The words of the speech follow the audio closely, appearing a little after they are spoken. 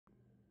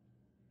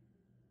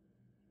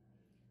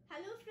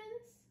Hello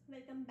friends,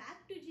 welcome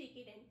back to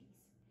jkdent.ease.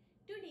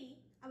 Today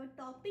our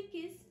topic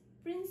is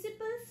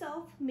principles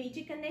of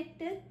major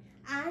connector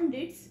and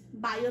its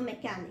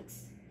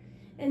biomechanics.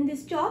 In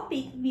this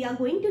topic we are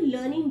going to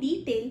learn in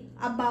detail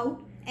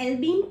about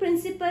L-beam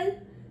principle,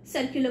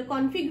 circular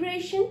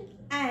configuration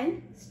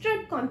and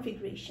strut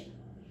configuration.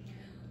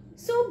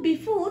 So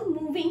before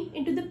moving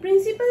into the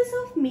principles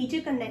of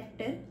major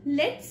connector,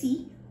 let's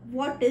see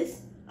what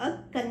is a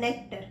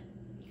connector.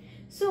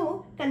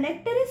 So,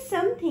 connector is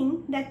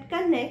something that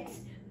connects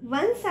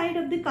one side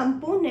of the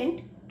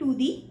component to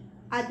the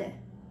other.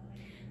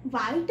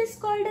 Why it is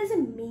called as a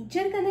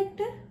major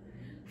connector?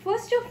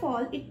 First of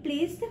all, it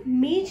plays the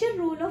major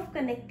role of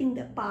connecting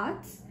the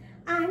parts,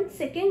 and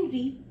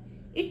secondly,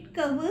 it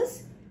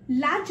covers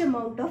large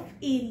amount of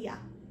area.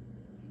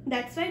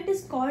 That's why it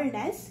is called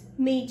as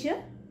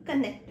major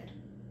connector.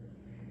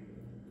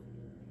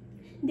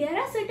 There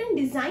are certain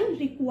design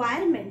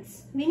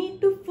requirements we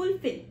need to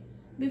fulfill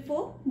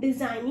before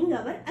designing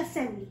our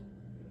assembly.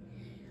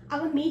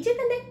 Our major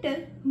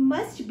connector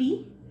must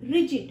be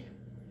rigid.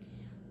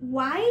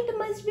 Why it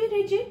must be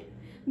rigid?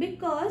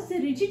 Because the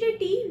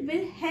rigidity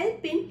will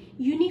help in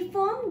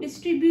uniform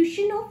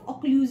distribution of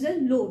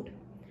occlusal load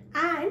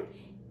and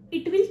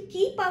it will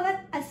keep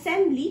our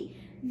assembly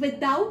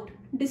without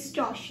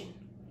distortion.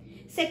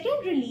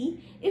 Secondarily,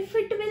 if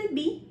it will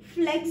be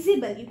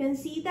flexible, you can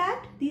see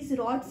that these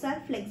rods are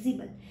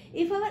flexible.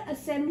 If our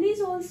assembly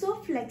is also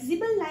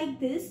flexible like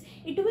this,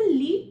 it will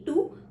lead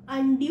to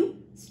undue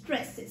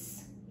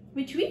stresses,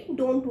 which we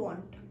don't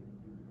want.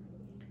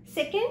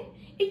 Second,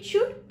 it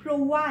should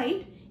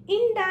provide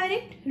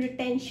indirect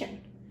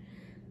retention.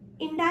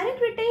 Indirect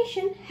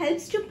retention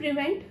helps to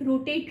prevent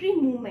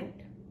rotatory movement.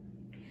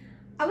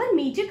 Our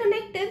major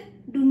connector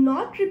do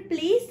not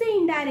replace the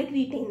indirect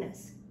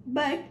retainers,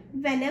 but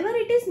whenever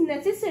it is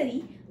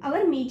necessary,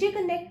 our major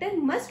connector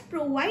must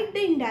provide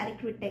the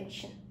indirect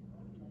retention.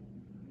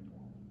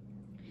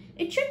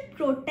 It should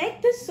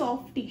protect the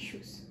soft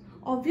tissues.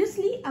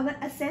 Obviously, our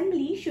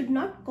assembly should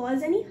not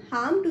cause any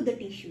harm to the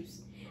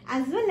tissues,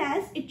 as well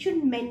as it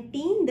should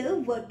maintain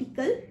the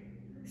vertical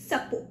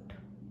support.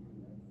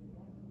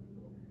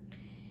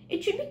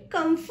 It should be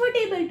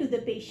comfortable to the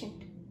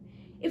patient.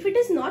 If it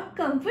is not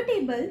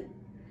comfortable,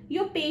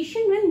 your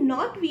patient will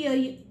not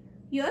wear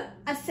your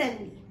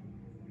assembly.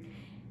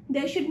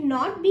 There should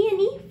not be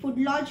any food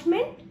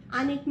lodgement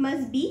and it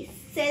must be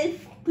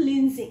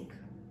self-cleansing.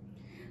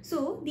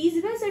 So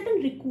these were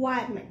certain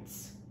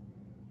requirements.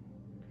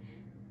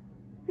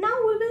 Now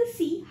we will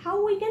see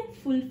how we can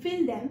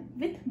fulfill them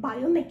with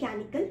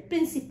biomechanical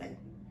principle.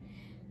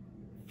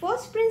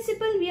 First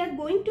principle we are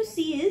going to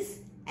see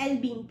is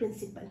L-beam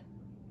principle.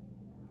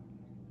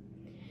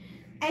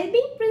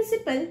 L-beam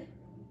principle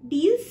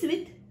deals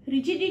with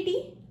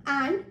rigidity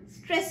and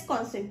stress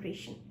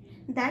concentration.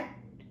 That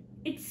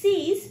it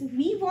says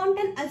we want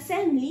an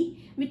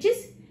assembly which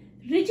is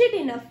rigid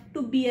enough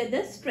to bear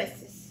the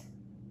stresses.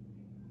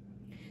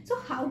 So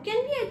how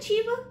can we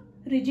achieve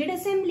a rigid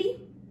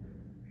assembly?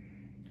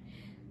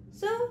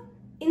 So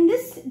in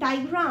this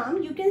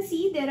diagram you can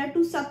see there are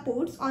two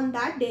supports. On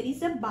that there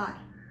is a bar.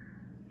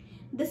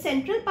 The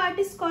central part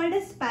is called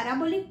as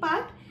parabolic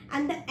part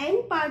and the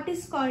end part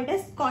is called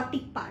as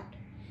cortic part.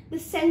 The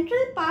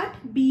central part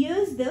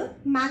bears the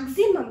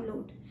maximum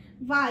load,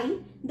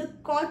 while the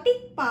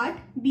cortic part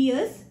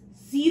bears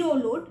zero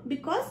load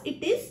because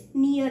it is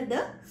near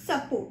the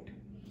support.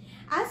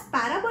 As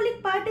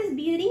parabolic part is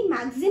bearing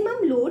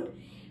maximum load,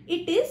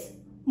 it is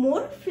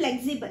more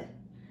flexible.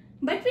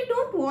 But we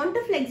don't want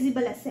a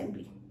flexible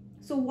assembly.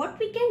 So what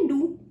we can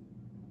do,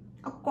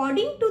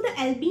 according to the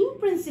L-beam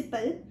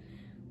principle,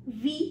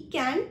 we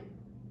can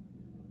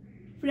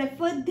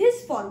refer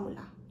this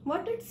formula.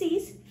 What it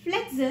says,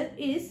 flexor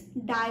is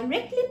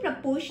directly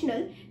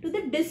proportional to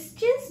the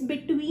distance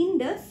between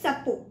the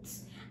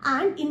supports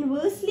and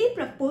inversely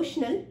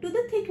proportional to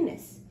the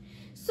thickness.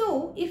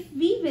 So if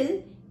we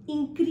will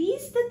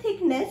increase the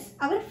thickness,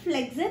 our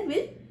flexor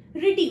will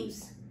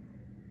reduce.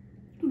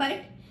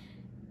 But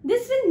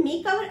this will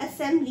make our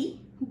assembly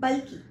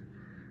bulky,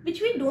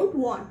 which we don't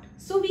want.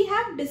 So we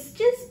have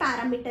distance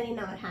parameter in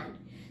our hand.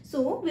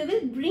 So we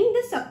will bring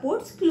the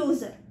supports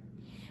closer.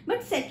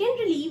 But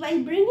secondarily,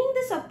 while bringing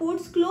the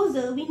supports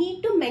closer, we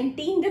need to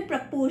maintain the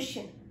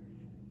proportion.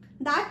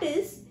 That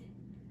is,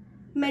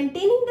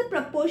 maintaining the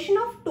proportion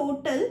of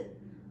total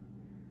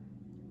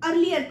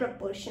earlier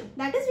proportion.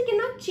 That is, we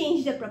cannot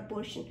change the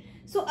proportion.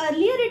 So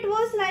earlier it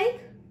was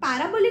like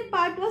parabolic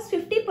part was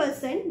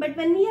 50%, but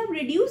when we have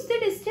reduced the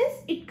distance,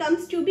 it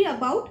comes to be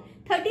about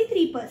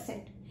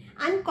 33%.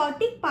 And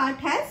cortic part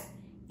has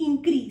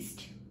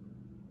increased.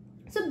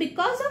 So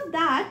because of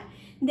that,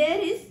 there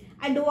is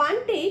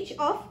advantage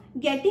of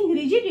getting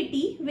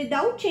rigidity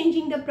without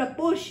changing the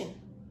proportion.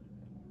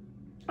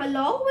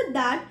 Along with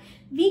that,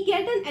 we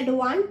get an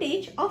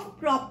advantage of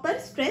proper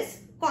stress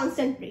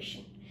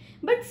concentration.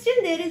 But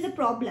still there is a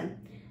problem.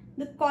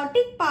 The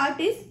cortic part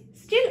is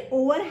still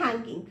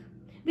overhanging.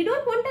 We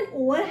don't want an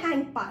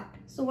overhang part.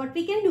 So what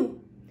we can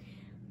do?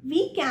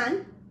 We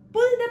can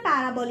pull the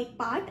parabolic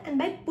part, and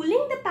by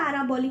pulling the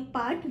parabolic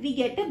part we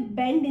get a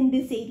bend in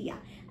this area,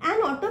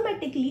 and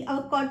automatically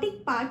our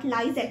cortic part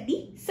lies at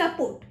the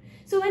support.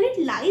 So when it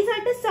lies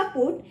at a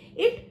support,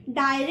 it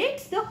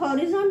directs the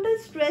horizontal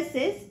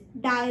stresses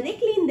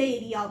directly in the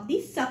area of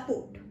the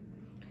support.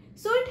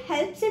 So it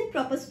helps in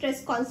proper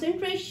stress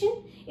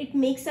concentration, it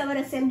makes our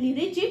assembly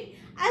rigid,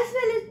 as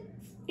well as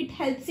it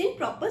helps in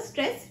proper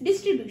stress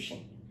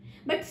distribution.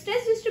 But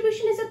stress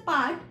distribution is a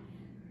part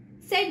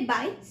set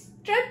by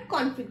strut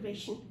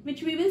configuration,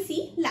 which we will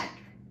see later.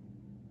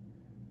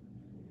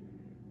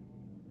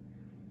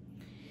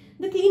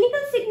 The clinical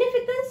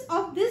significance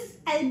of this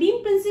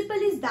L-beam principle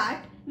is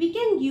that we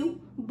can give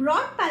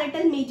broad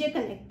palatal major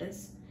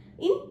connectors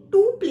in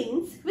two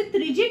planes with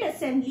rigid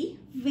assembly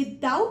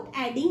without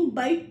adding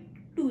bulk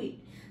to it.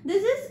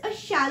 This is a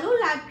shallow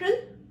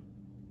lateral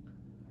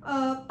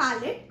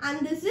palate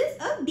and this is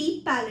a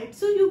deep palate.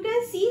 So you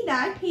can see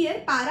that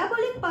here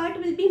parabolic part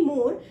will be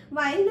more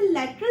while the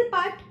lateral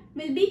part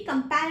will be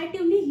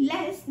comparatively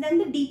less than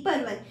the deeper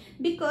one,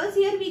 because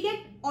here we get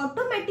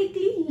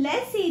automatically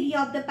less area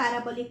of the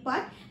parabolic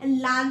part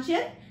and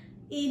larger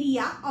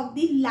area of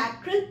the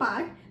lateral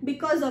part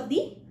because of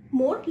the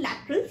more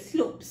lateral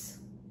slopes.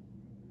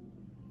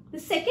 The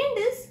second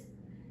is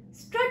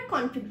strut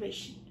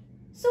configuration.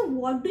 So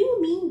what do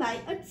you mean by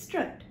a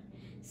strut?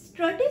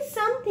 Strut is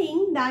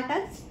something that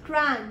are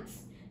strands.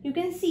 You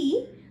can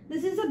see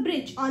this is a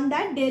bridge, on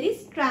that there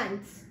is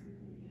strands.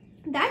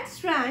 That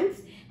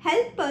strands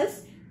help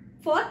us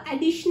for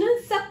additional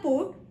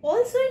support.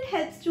 Also it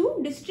helps to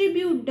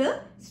distribute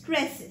the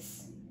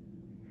stresses.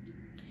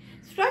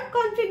 Strut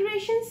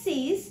configuration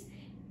says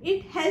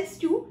it helps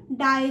to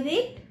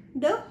direct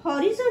the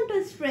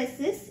horizontal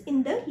stresses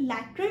in the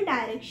lateral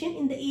direction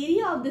in the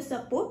area of the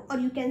support, or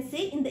you can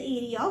say in the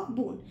area of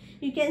bone.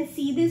 You can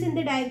see this in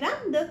the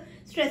diagram, the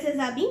stresses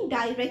are being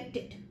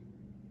directed.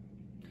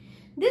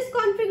 This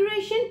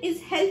configuration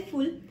is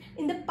helpful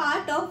in the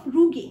part of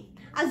rugae,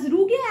 as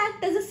rugae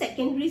act as a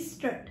secondary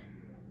strut.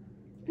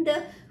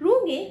 The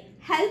rugae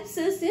helps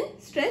us in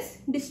stress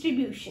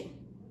distribution.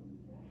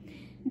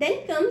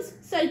 Then comes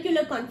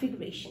circular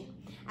configuration.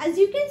 As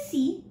you can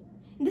see,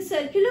 in the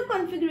circular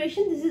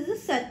configuration, this is a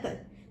circle.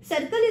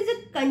 Circle is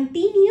a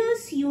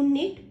continuous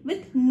unit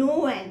with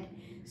no end.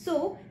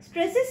 So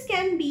stresses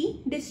can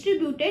be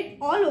distributed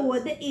all over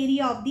the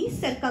area of the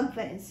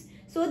circumference.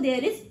 So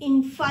there is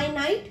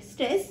infinite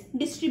stress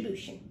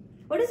distribution.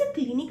 What is the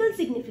clinical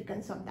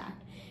significance of that?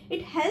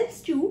 It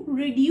helps to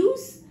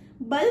reduce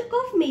bulk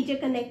of major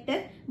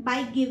connector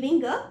by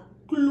giving a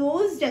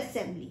closed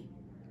assembly.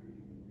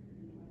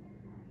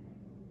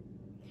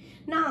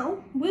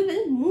 Now we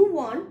will move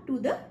on to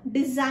the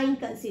design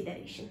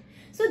consideration.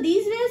 So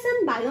these were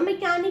some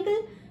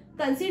biomechanical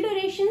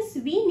considerations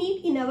we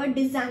need in our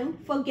design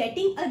for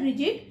getting a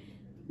rigid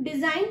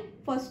design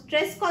for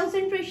stress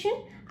concentration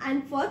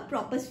and for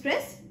proper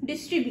stress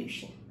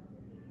distribution.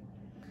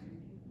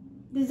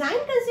 Design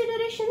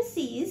consideration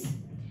says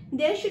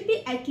there should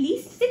be at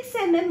least 6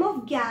 mm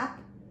of gap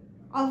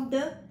of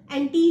the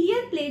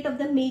anterior plate of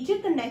the major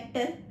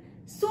connector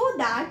so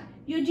that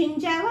your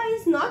gingiva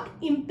is not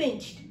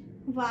impinged.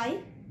 Why?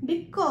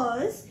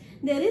 Because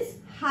there is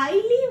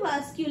highly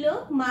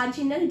vascular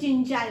marginal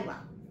gingiva,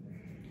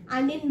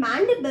 and in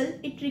mandible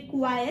it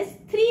requires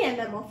 3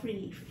 mm of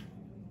relief.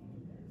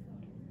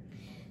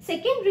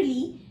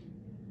 Secondarily,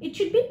 it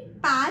should be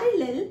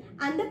parallel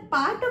and the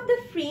part of the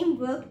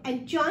framework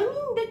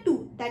adjoining the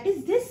tooth, that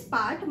is this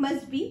part,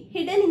 must be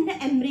hidden in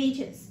the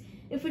embraces.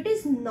 If it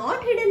is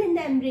not hidden in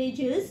the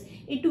embraces,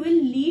 it will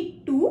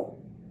lead to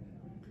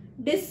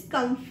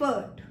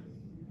discomfort.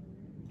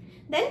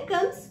 Then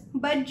comes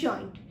butt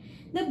joint.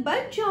 The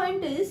butt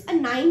joint is a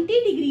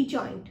 90-degree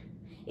joint.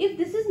 If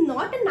this is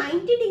not a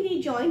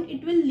 90-degree joint,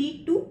 it will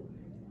lead to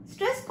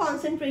stress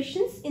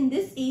concentrations in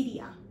this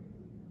area.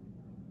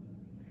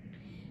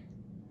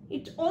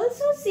 It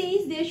also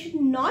says there should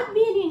not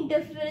be any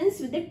interference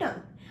with the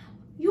tongue.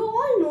 You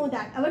all know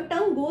that our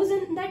tongue goes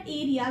in that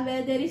area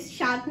where there is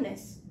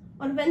sharpness,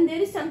 or when there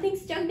is something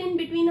stuck in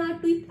between our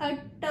teeth, our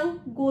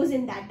tongue goes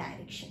in that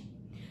direction.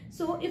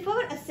 So if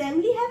our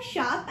assembly have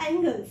sharp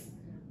angles,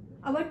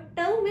 our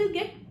tongue will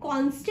get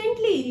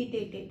constantly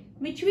irritated,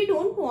 which we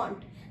don't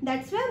want.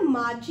 That's why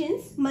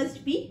margins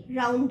must be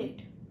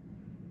rounded.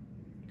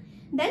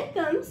 Then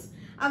comes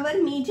our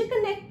major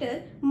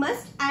connector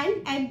must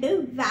end at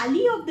the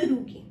valley of the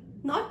rugae,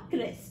 not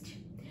crest.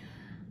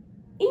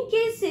 In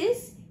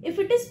cases, if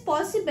it is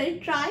possible,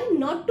 try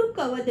not to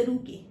cover the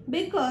rugae,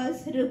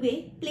 because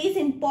rugae plays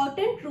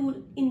important role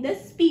in the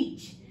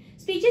speech.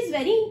 Speech is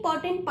very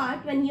important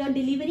part when you are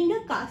delivering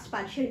a cast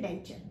partial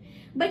denture.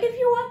 But if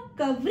you are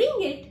covering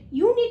it,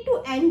 you need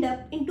to end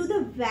up into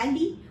the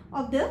valley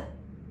of the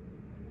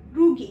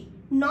rugae,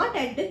 not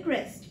at the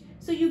crest.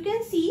 So you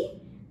can see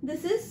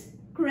this is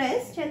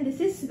crest and this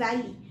is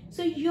valley.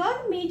 So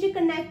your major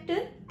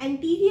connector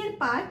anterior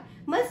part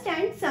must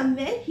end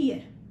somewhere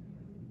here.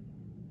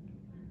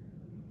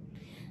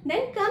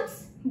 Then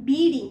comes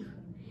beading.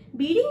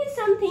 Beading is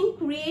something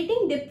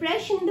creating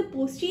depression in the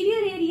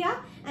posterior area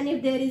and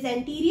if there is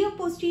anterior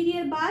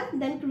posterior bar,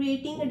 then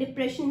creating a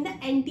depression in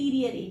the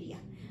anterior area.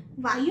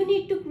 Why you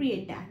need to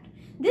create that?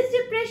 This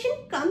depression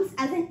comes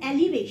as an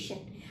elevation,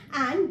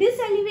 and this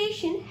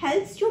elevation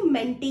helps to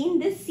maintain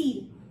the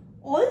seal.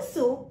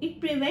 Also, it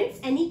prevents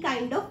any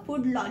kind of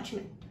food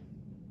lodgement.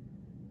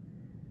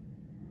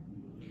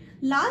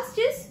 Last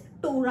is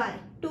tori.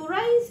 Tori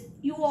is,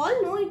 you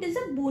all know, it is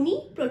a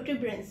bony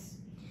protuberance.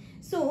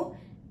 So,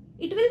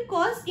 it will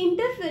cause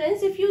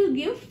interference if you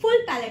give full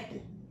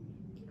palatal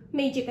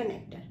major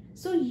connector.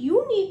 So,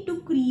 you need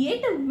to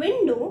create a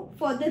window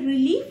for the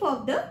relief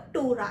of the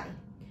tori.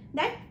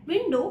 That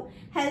window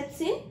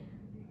helps in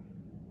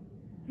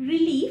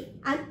relief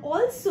and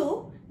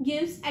also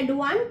gives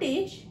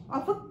advantage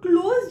of a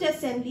closed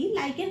assembly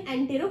like an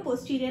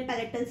antero-posterior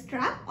palatal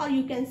strap, or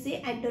you can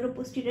say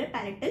antero-posterior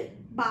palatal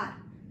bar.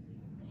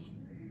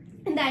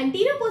 In the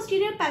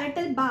anterior-posterior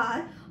palatal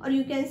bar, or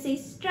you can say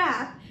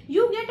strap,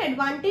 you get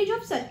advantage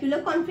of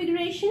circular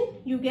configuration,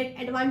 you get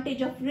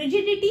advantage of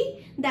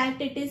rigidity,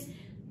 that it is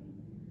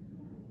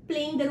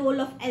playing the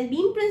role of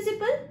L-beam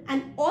principle,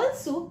 and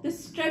also the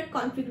strut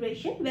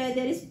configuration where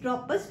there is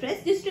proper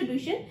stress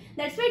distribution.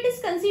 That's why it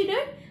is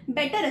considered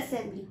better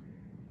assembly.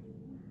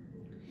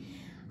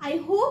 I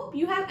hope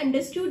you have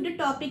understood the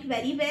topic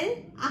very well.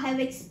 I have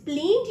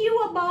explained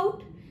you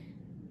about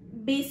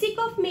basic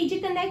of major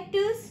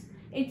connectors,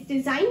 its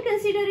design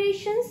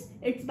considerations,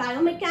 its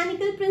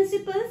biomechanical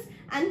principles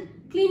and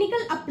clinical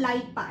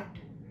applied part.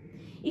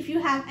 If you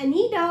have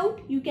any doubt,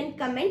 you can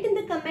comment in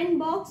the comment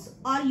box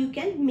or you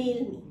can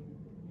mail me.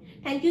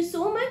 Thank you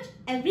so much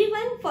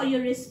everyone for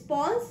your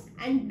response,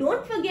 and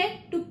don't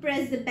forget to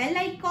press the bell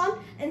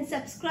icon and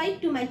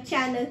subscribe to my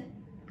channel,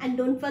 and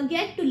don't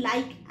forget to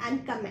like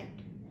and comment.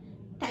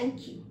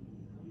 Thank you.